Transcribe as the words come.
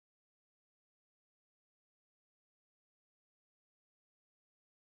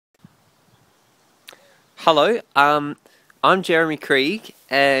Hello, I'm Jeremy Krieg,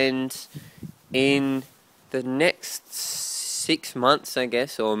 and in the next 6 months, I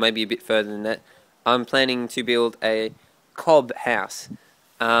guess, or maybe a bit further than that, I'm planning to build a cob house.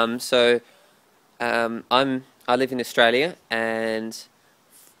 I live in Australia, and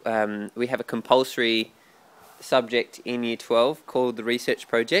we have a compulsory subject in Year 12 called the research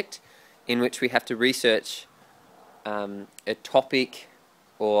project, in which we have to research a topic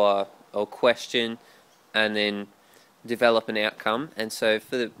or question, and then develop an outcome. And so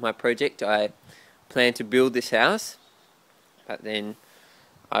for my project, I plan to build this house, but then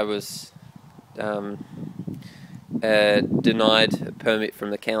I was denied a permit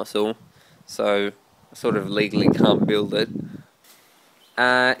from the council, so I sort of legally can't build it.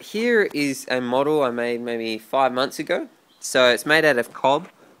 Here is a model I made maybe 5 months ago. So it's made out of cob,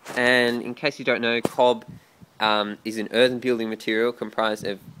 and in case you don't know, cob is an earthen building material comprised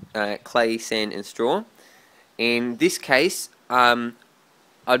of clay, sand and straw. In this case,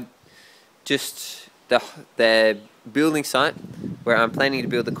 I'd just the building site where I'm planning to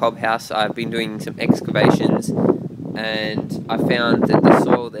build the cob house. I've been doing some excavations, and I found that the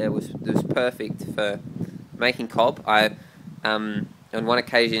soil there was perfect for making cob. On one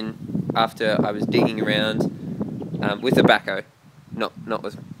occasion, after I was digging around with a backhoe, not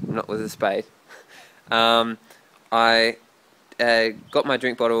with a spade, I got my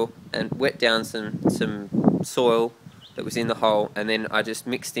drink bottle and wet down some soil that was in the hole, and then I just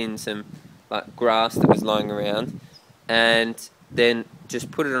mixed in some like grass that was lying around, and then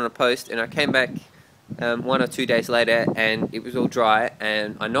just put it on a post. And I came back 1 or 2 days later, and it was all dry,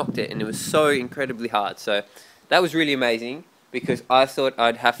 and I knocked it, and it was so incredibly hard. So that was really amazing, because I thought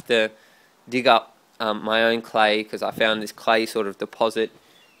I'd have to dig up my own clay, because I found this clay sort of deposit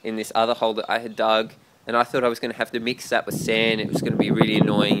in this other hole that I had dug, and I thought I was going to have to mix that with sand. It was going to be really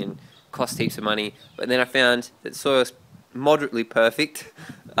annoying and cost heaps of money. But then I found that soil is moderately perfect,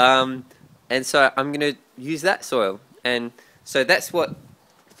 and so I'm going to use that soil. And so that's what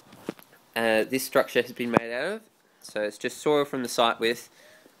this structure has been made out of. So it's just soil from the site with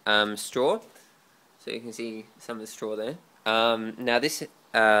straw. So you can see some of the straw there. Now this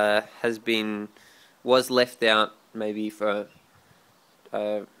was left out maybe for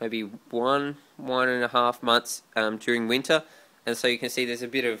maybe one and a half months during winter, and so you can see there's a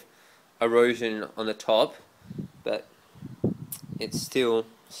bit of erosion on the top, but it's still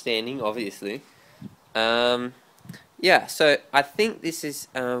standing, obviously. Yeah, so I think this is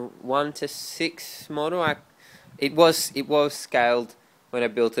 1:6 model. It was scaled when I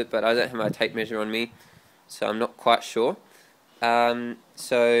built it, but I don't have my tape measure on me, so I'm not quite sure.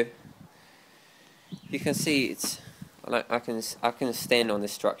 So you can see it's I can stand on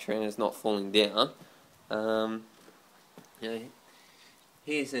this structure and it's not falling down. You know,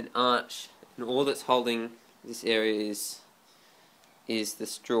 here's an arch, and all that's holding this area is the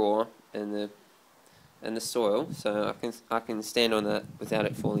straw and the soil. So I can stand on that without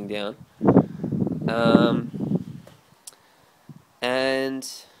it falling down. And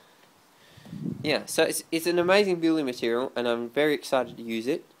yeah, so it's an amazing building material, and I'm very excited to use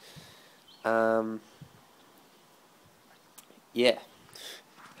it. Yeah.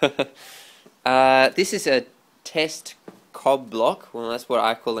 This is a test cob block. Well, that's what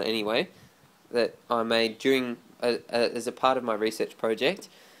I call it anyway, that I made during as a part of my research project.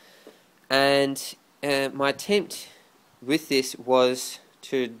 And my attempt with this was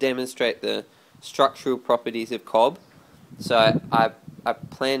to demonstrate the structural properties of cob. So I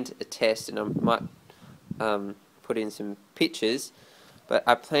planned a test, and I might put in some pictures, but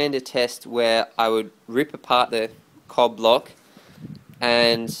I planned a test where I would rip apart the cob block,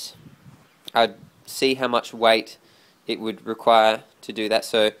 and I'd see how much weight it would require to do that.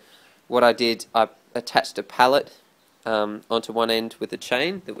 So what I did, I attached a pallet onto one end with a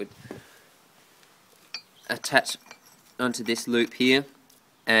chain that would attach onto this loop here,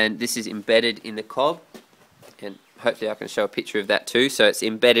 and this is embedded in the cob, and hopefully I can show a picture of that too. So it's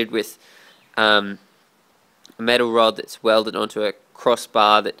embedded with a metal rod that's welded onto a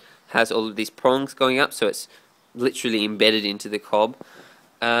crossbar that has all of these prongs going up, so it's literally embedded into the cob.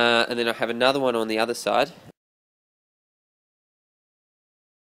 And then I have another one on the other side,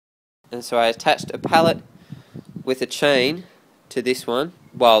 and so I attached a pallet with a chain to this one,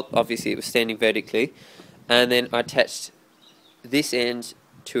 while obviously it was standing vertically, and then I attached this end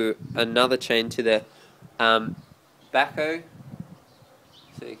to another chain to the backhoe,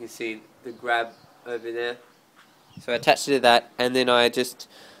 so you can see the grab over there. So I attached it to that, and then I just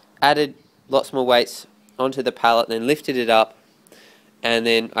added lots more weights onto the pallet, then lifted it up, and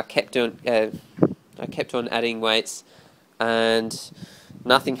then I kept on adding weights, and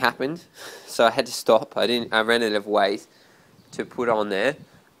nothing happened, so I had to stop. I ran out of weight to put on there,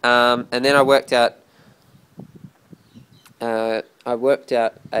 and then I worked out a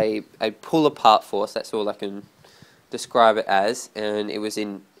pull apart force. That's all I can describe it as, and it was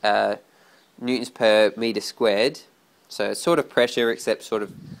in newtons per meter squared. So it's sort of pressure, except sort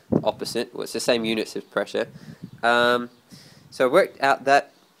of opposite. Well, it's the same units of pressure. So I worked out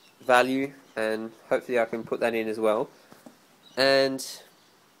that value, and hopefully I can put that in as well. And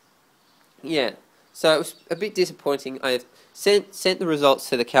yeah, so it was a bit disappointing. I sent the results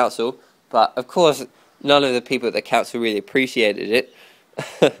to the council, but of course none of the people at the council really appreciated it.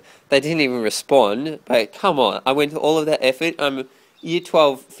 They didn't even respond. But come on, I went to all of that effort. I'm a Year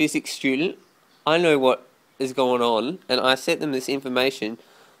 12 physics student. I know what is going on, and I sent them this information.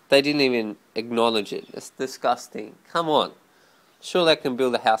 They didn't even acknowledge it. It's disgusting. Come on. Sure, they can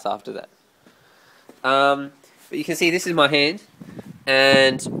build a house after that. But you can see this is my hand,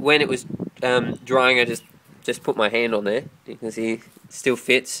 and when it was drying, I just put my hand on there. You can see it still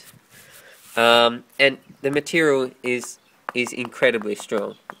fits, and the material is incredibly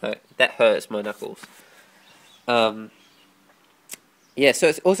strong. That hurts my knuckles. Yeah, so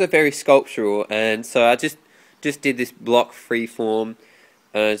it's also very sculptural, and so I just did this block freeform.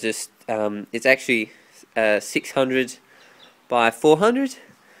 It's actually 600 by 400,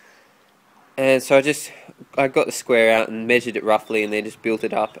 and so I got the square out and measured it roughly, and then just built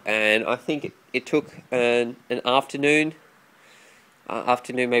it up. And I think it took an afternoon,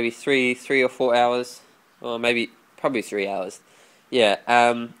 maybe three or 4 hours, or probably 3 hours. Yeah,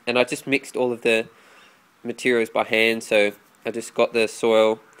 and I just mixed all of the materials by hand. So I just got the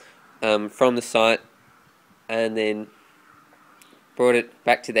soil from the site, and then brought it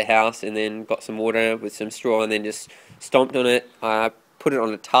back to the house, and then got some water with some straw, and then just stomped on it. I put it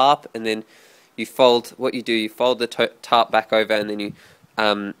on a tarp, and then you fold the tarp back over, and then you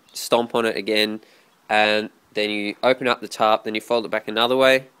stomp on it again, and then you open up the tarp, then you fold it back another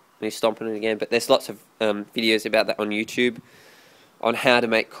way, and you stomp on it again. But there's lots of videos about that on YouTube on how to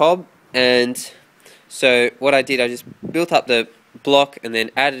make cob. And so what I did, I just built up the block, and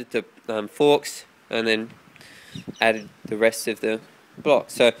then added the forks, and then added the rest of the block.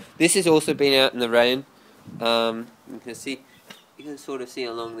 So this has also been out in the rain. You can sort of see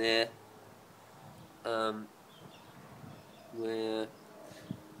along there where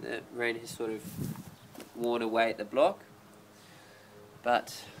the rain has sort of worn away at the block,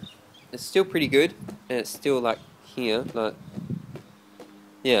 but it's still pretty good, and it's still like here, like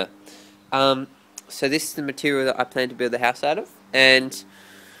yeah. So this is the material that I plan to build the house out of, and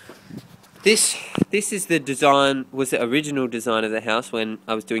this is the design, was the original design of the house when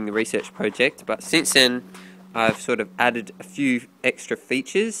I was doing the research project, but since then I've sort of added a few extra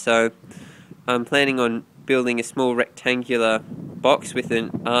features. So I'm planning on building a small rectangular box with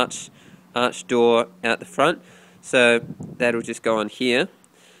an arch door out the front, so that'll just go on here,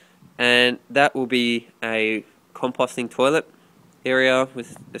 and that will be a composting toilet area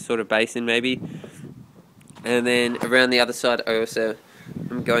with a sort of basin maybe. And then around the other side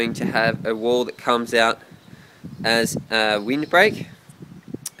I'm going to have a wall that comes out as a windbreak.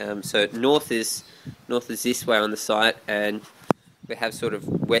 So north is this way on the site, and we have sort of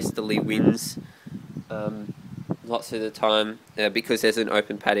westerly winds lots of the time because there's an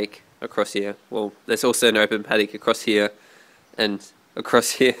open paddock across here. Well, there's also an open paddock across here and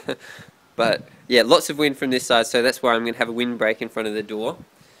across here. But yeah, lots of wind from this side, so that's why I'm going to have a windbreak in front of the door,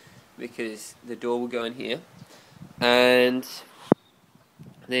 because the door will go in here. And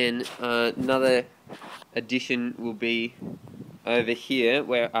then another addition will be over here,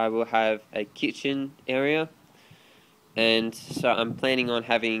 where I will have a kitchen area. And so I'm planning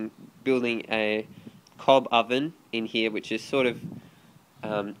on building a cob oven in here, which is sort of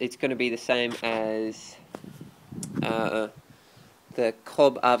it's going to be the same as the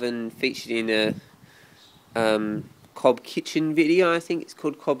cob oven featured in a cob kitchen video. I think it's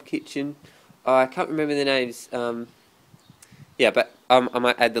called Cob Kitchen. I can't remember the names. Yeah, but I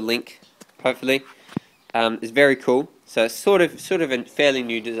might add the link, hopefully. It's very cool. So it's sort of a fairly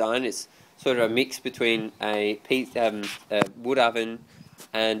new design. It's sort of a mix between a wood oven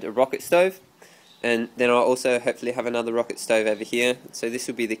and a rocket stove. And then I'll also hopefully have another rocket stove over here. So this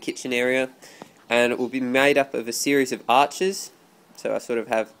will be the kitchen area, and it will be made up of a series of arches. So I sort of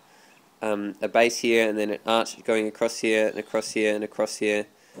have a base here, and then an arch going across here, and across here, and across here,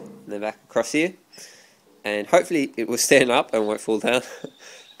 and then back across here. And hopefully it will stand up and won't fall down.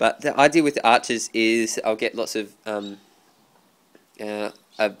 But the idea with the arches is I'll get lots of a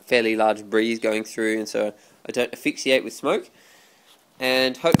fairly large breeze going through, and so I don't asphyxiate with smoke.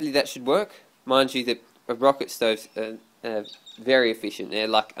 And hopefully that should work. Mind you, that a rocket stove uh, very efficient. They're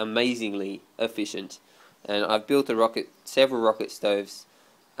like amazingly efficient. And I've built several rocket stoves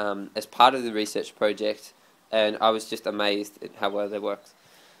as part of the research project, and I was just amazed at how well they worked.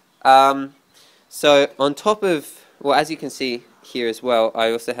 So on top of, well, as you can see here as well,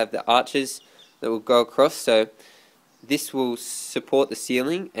 I also have the arches that will go across. So this will support the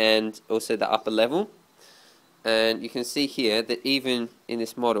ceiling and also the upper level. And you can see here that even in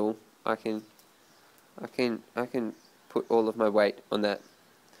this model, I can put all of my weight on that,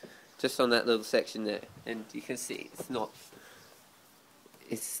 just on that little section there, and you can see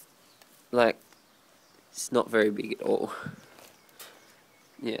it's like it's not very big at all.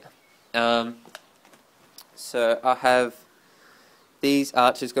 Yeah. So I have these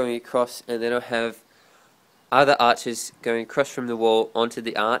arches going across, and then I have other arches going across from the wall onto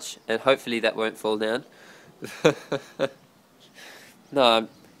the arch, and hopefully that won't fall down. No,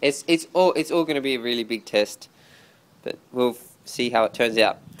 it's all going to be a really big test, but we'll see how it turns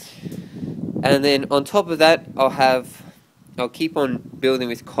out. And then on top of that, I'll keep on building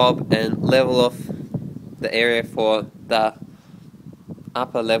with cob and level off the area for the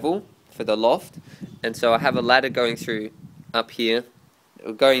upper level for the loft. And so I have a ladder going through up here. It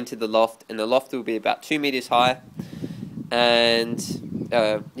will go into the loft, and the loft will be about 2 meters high, and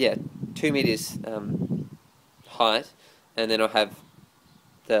yeah, 2 meters height. And then I'll have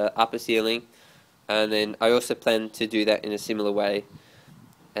the upper ceiling, and then I also plan to do that in a similar way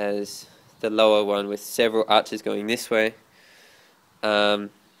as the lower one, with several arches going this way, and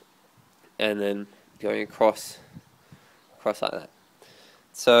then going across like that.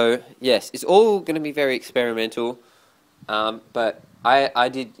 So yes, it's all going to be very experimental, but I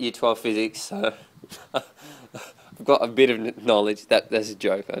did year 12 physics, so I've got a bit of knowledge. That's a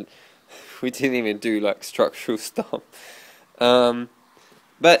joke. We didn't even do like structural stuff.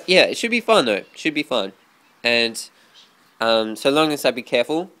 But yeah, it should be fun though. It should be fun, and so long as I be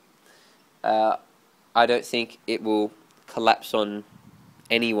careful, I don't think it will collapse on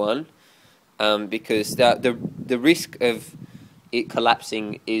anyone, because the risk of it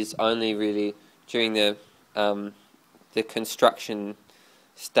collapsing is only really during the construction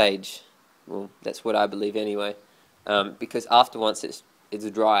stage. Well, that's what I believe anyway. Because after once it's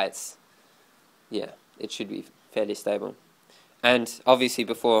dry, it should be fairly stable. And obviously,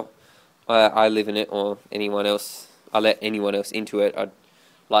 before I live in it or I let anyone else into it, I'd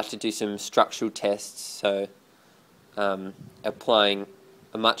like to do some structural tests. So applying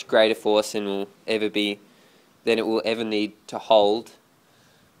a much greater force than it will ever need to hold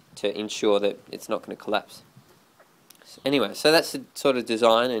to ensure that it's not going to collapse. So anyway, so that's the sort of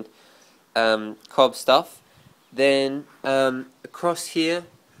design and cob stuff. Then across here,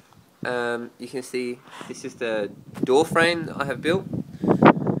 you can see this is the door frame that I have built.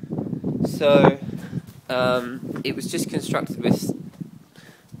 So it was just constructed with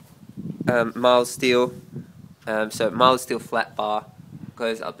mild steel. So mild steel flat bar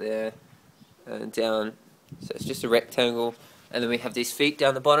goes up there and down. So it's just a rectangle, and then we have these feet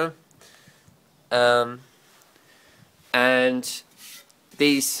down the bottom. And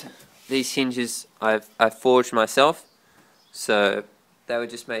these hinges I've forged myself. So they were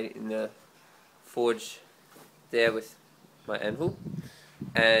just made in the forge there with my anvil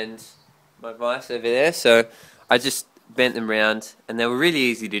and my vise over there. So I just bent them round, and they were really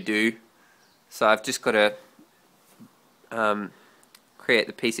easy to do. So I've just got to create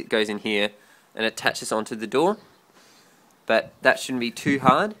the piece that goes in here and attaches onto the door, but that shouldn't be too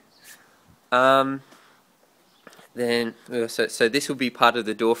hard. Then so this will be part of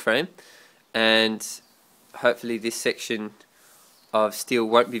the door frame, and hopefully this section of steel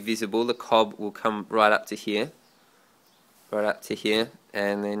won't be visible. The cob will come right up to here,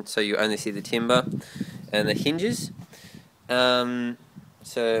 and then so you only see the timber and the hinges. So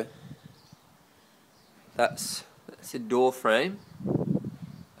that's a door frame.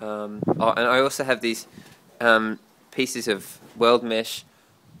 And I also have these pieces of weld mesh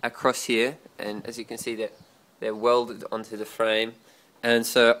across here, and as you can see they're welded onto the frame. And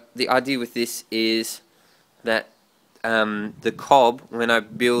so the idea with this is that the cob, when I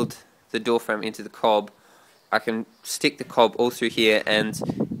build the door frame into the cob, I can stick the cob all through here, and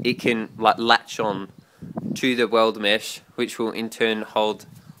it can like latch on to the weld mesh, which will in turn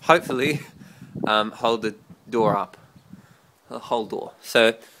hopefully hold the door up, the whole door.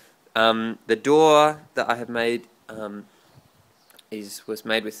 So the door that I have made was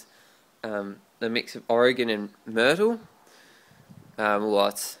made with a mix of Oregon and myrtle.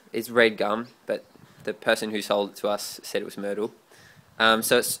 Well, it's red gum, but the person who sold it to us said it was myrtle.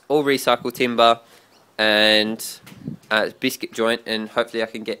 So it's all recycled timber, and it's biscuit joint, and hopefully I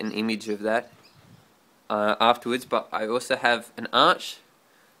can get an image of that afterwards, but I also have an arch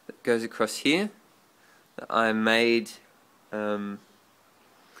that goes across here that I made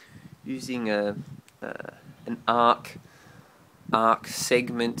using an arc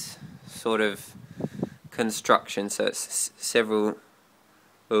segment sort of construction. So it's several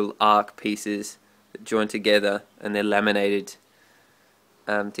little arc pieces that join together and they're laminated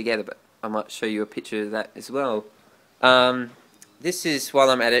together, but I might show you a picture of that as well. This is, while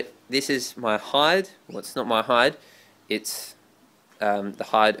I'm at it, this is my hide. Well, it's not my hide, it's the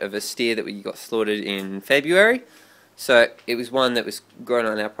hide of a steer that we got slaughtered in February. So it was one that was grown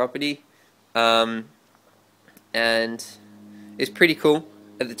on our property, and it's pretty cool.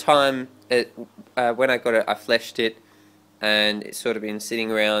 At the time, when I got it, I fleshed it, and it's sort of been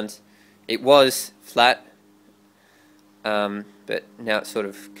sitting around. It was flat, but now it's sort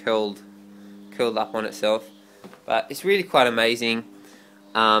of curled up on itself. But it's really quite amazing.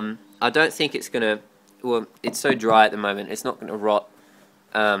 I don't think it's gonna. Well, it's so dry at the moment. It's not gonna rot.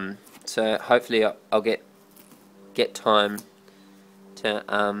 So hopefully I'll get time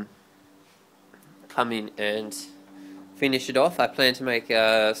to come in and finish it off. I plan to make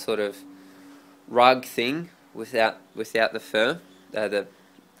a sort of rug thing without the fur.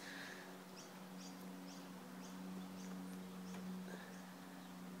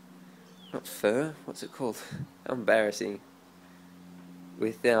 Not fur. What's it called? How embarrassing.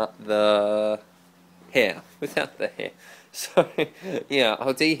 Without the hair. Without the hair. So yeah,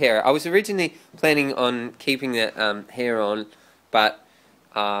 I'll de-hair it. I was originally planning on keeping that hair on, but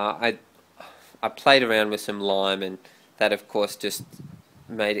I played around with some lime, and that of course just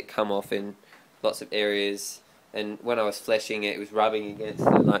made it come off in lots of areas. And when I was fleshing it, it was rubbing against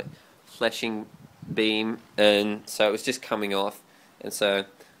the like fleshing beam, and so it was just coming off. And so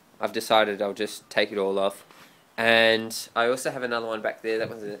I've decided I'll just take it all off. And I also have another one back there. That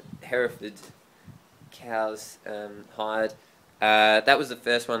was a Hereford cow's hide. That was the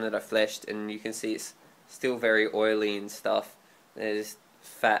first one that I fleshed, and you can see it's still very oily and stuff. There's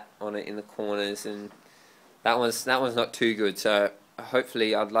fat on it in the corners, and that one's not too good. So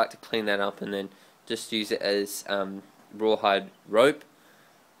hopefully I'd like to clean that up and then just use it as rawhide rope,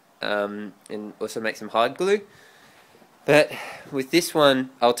 and also make some hide glue. But with this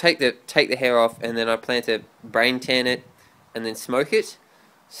one, I'll take the hair off, and then I plan to brain tan it and then smoke it.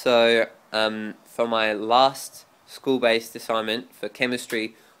 So for my last school-based assignment for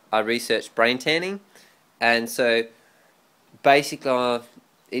chemistry, I researched brain tanning, and so basically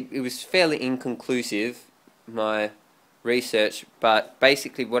it was fairly inconclusive, my research, but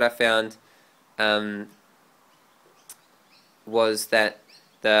basically what I found was that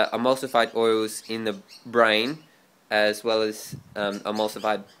the emulsified oils in the brain, as well as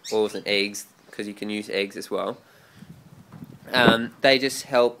emulsified oils and eggs, because you can use eggs as well, they just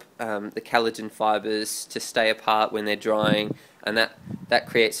help the collagen fibers to stay apart when they're drying, and that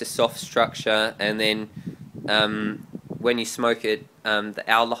creates a soft structure. And then when you smoke it, the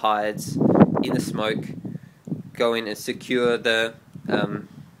aldehydes in the smoke go in and secure the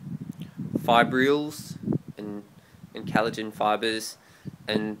fibrils and collagen fibers,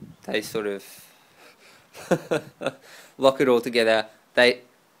 and they sort of lock it all together. They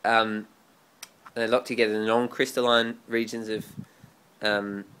lock together the non-crystalline regions of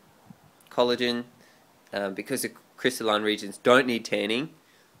collagen, because the crystalline regions don't need tanning.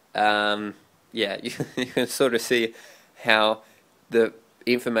 Yeah, you can sort of see how the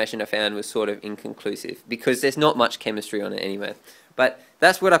information I found was sort of inconclusive, because there's not much chemistry on it anyway. But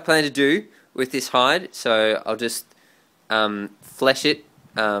that's what I plan to do with this hide. So I'll just flesh it.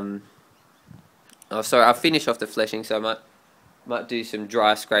 Oh, sorry, I'll finish off the fleshing, so I might do some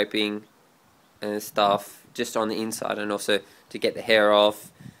dry scraping and stuff just on the inside, and also to get the hair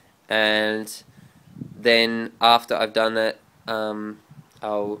off. And then after I've done that,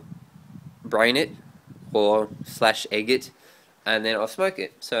 I'll brain it or /egg it, and then I'll smoke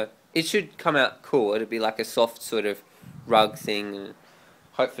it. So it should come out cool. It'll be like a soft sort of rug thing, and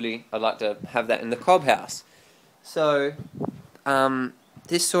hopefully I'd like to have that in the cob house. So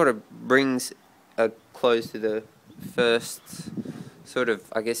this sort of brings a close to the first sort of,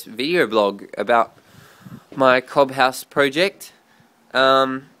 I guess, video blog about my cob house project.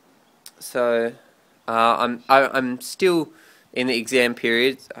 So I'm still in the exam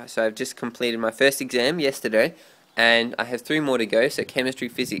period, so I've just completed my first exam yesterday, and I have 3 more to go, so chemistry,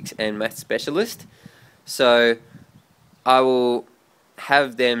 physics and maths specialist. So I will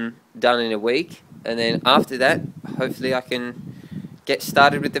have them done in a week, and then after that hopefully I can get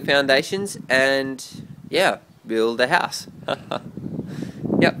started with the foundations and yeah, build a house.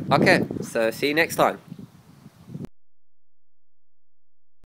 Yep, okay, so see you next time.